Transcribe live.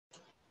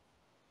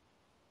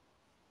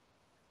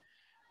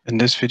In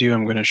this video,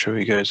 I'm going to show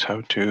you guys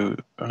how to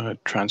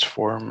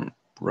transform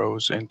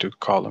rows into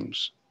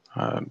columns.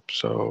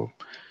 So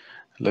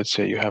let's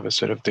say you have a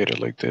set of data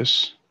like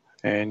this,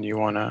 and you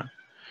want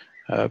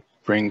to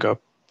bring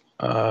up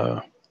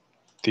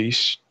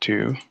these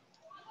two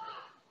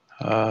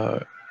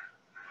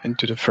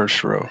into the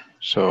first row.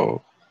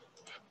 So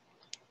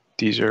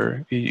these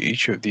are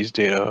each of these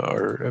data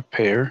are a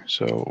pair.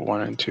 So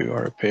 1 and 2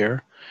 are a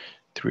pair,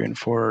 3 and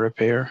 4 are a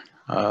pair.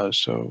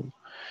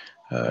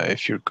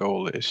 If your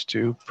goal is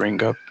to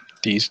bring up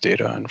these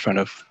data in front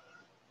of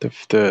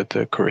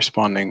the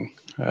corresponding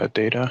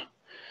data,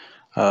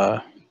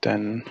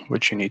 then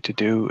what you need to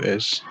do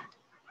is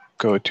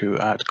go to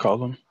Add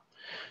Column,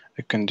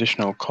 a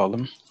Conditional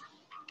Column.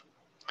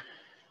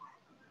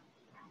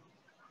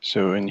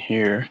 So in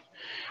here,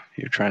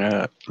 you're trying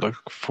to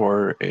look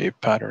for a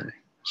pattern.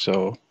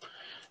 So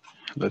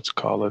let's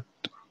call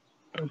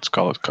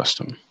it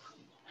custom.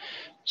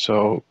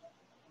 So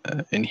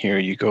in here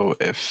you go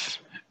if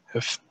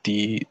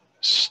the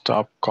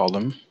stop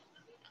column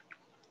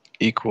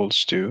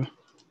equals to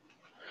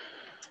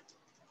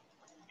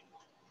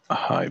a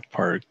high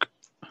park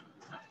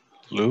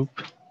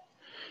loop,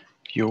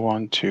 you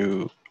want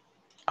to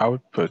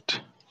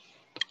output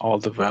all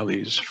the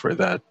values for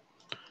that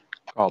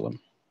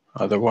column.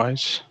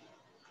 Otherwise,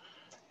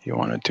 you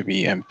want it to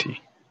be empty.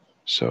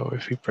 So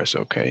if you press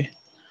OK,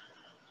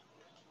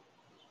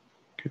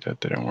 okay,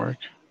 that didn't work.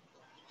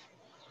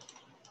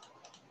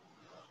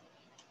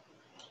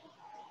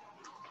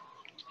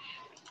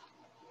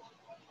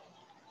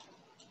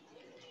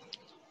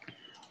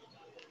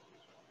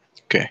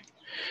 Okay,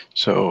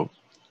 so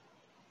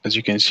as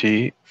you can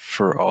see,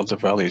 for all the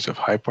values of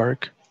High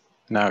Park,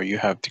 now you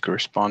have the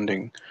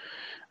corresponding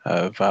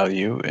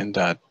value in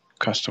that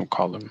custom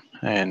column,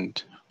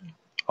 and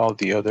all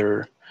the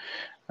other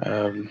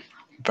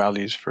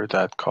values for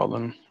that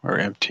column are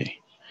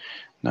empty.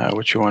 Now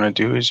what you want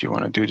to do is you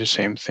want to do the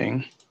same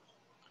thing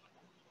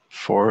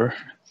for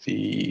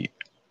the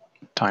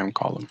time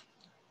column.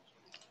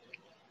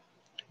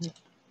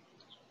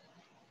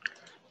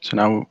 So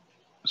now,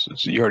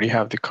 since you already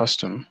have the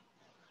custom,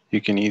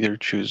 you can either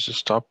choose the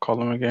stop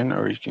column again,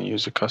 or you can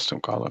use the custom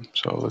column.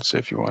 So let's say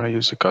if you want to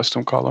use the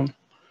custom column,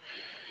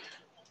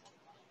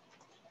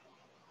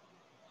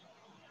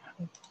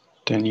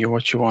 then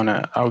what you want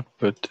to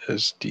output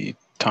is the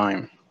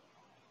time.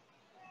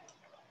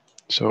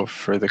 So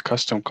for the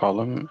custom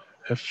column,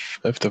 if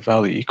the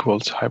value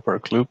equals High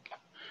Park loop,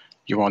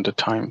 you want the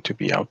time to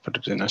be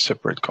outputted in a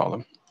separate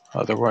column.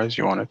 Otherwise,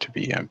 you want it to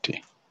be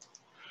empty.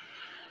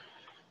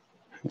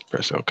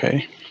 Press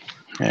OK.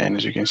 And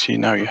as you can see,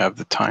 now you have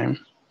the time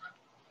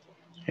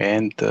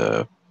and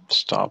the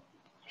stop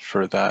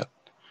for that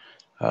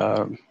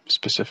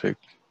specific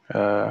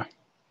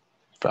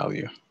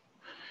value.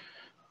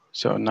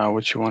 So now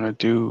what you want to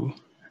do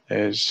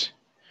is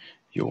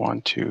you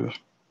want to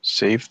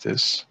save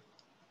this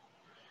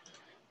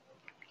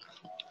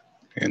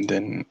and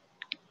then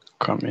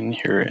come in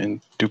here and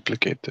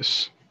duplicate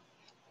this.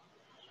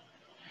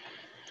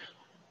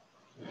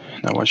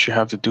 Now once you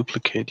have the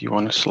duplicate, you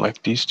want to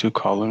select these two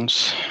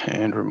columns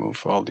and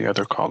remove all the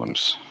other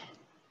columns.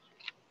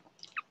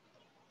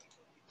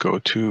 Go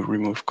to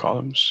Remove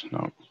Columns.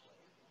 Now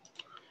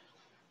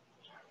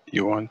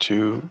you want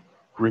to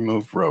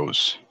remove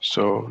rows.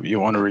 So you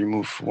want to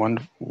remove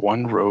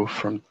one row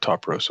from the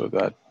top row, so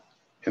that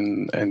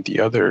and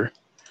the other,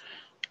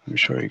 let me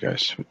show you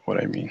guys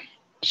what I mean.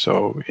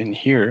 So in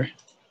here,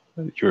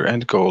 your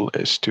end goal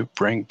is to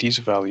bring these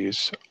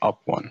values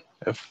up one.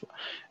 If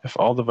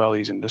all the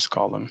values in this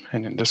column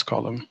and in this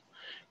column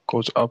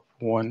goes up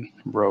one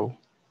row,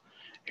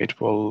 it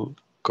will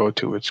go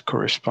to its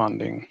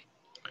corresponding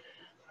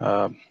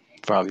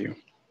value.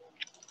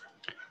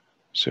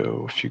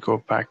 So if you go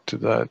back to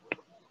that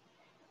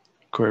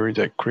query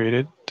that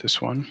created this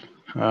one,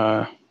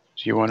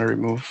 you want to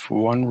remove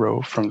one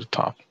row from the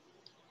top.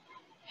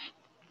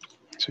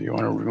 So you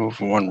want to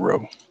remove one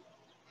row.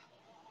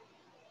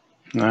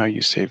 Now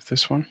you save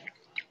this one,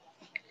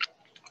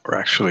 or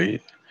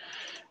actually,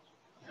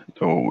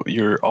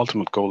 your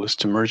ultimate goal is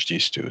to merge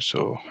these two.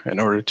 So in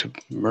order to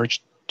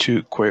merge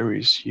two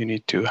queries, you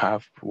need to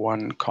have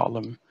one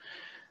column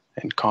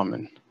in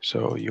common.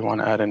 So you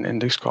want to add an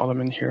index column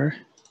in here,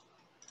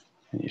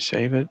 and you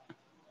save it.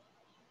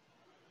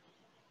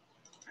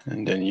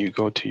 And then you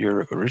go to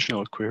your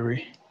original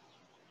query,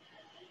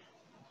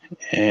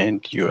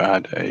 and you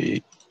add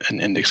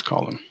an index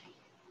column.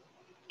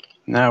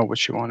 Now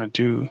what you want to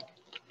do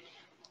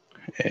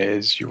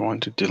is you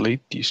want to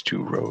delete these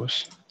two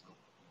rows,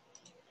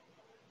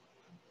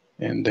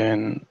 and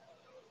then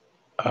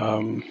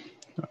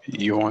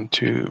you want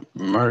to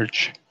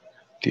merge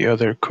the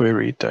other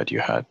query that you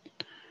had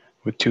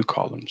with two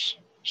columns.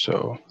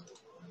 So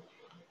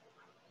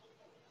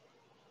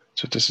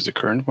this is the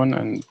current one,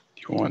 and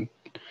you want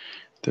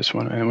this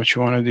one. And what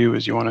you want to do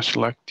is you want to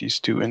select these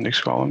two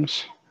index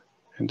columns,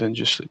 and then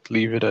just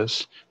leave it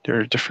as, there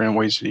are different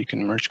ways that you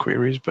can merge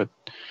queries, but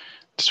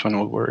this one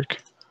will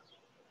work.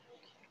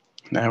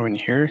 Now in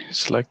here,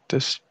 select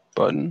this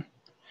button,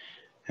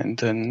 and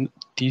then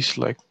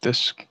deselect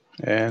this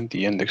and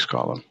the index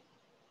column,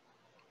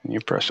 and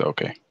you press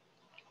OK.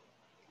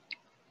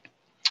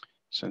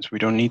 Since we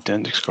don't need the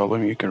index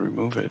column, you can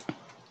remove it.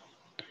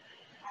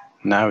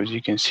 Now, as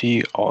you can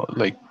see,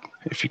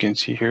 if you can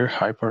see here,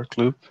 High Park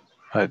Loop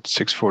at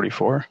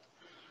 644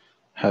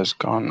 has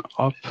gone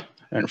up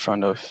in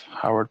front of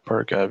Howard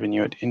Park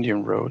Avenue at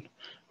Indian Road,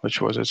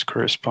 which was its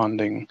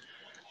corresponding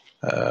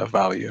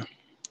value.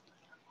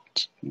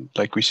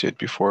 Like we said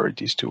before,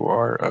 these two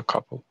are a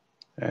couple,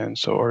 and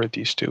so are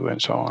these two, and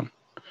so on.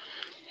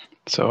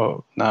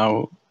 So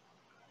now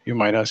you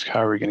might ask,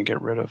 how are we going to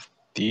get rid of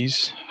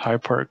these High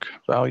Park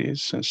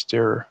values since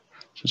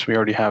we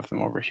already have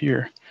them over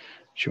here?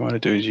 What you want to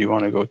do is you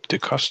want to go to the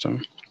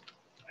custom,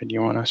 and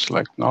you want to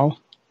select null.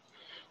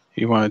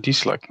 You want to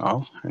deselect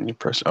null, and you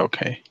press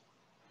OK.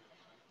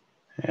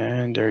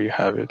 And there you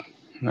have it.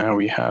 Now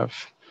we have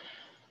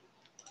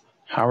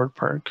Howard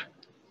Park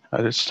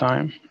at its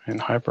time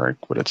and High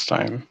Park with its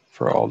time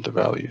for all the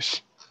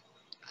values.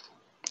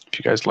 If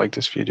you guys like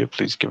this video,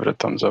 please give it a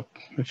thumbs up.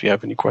 If you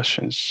have any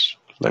questions,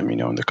 let me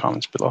know in the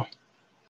comments below.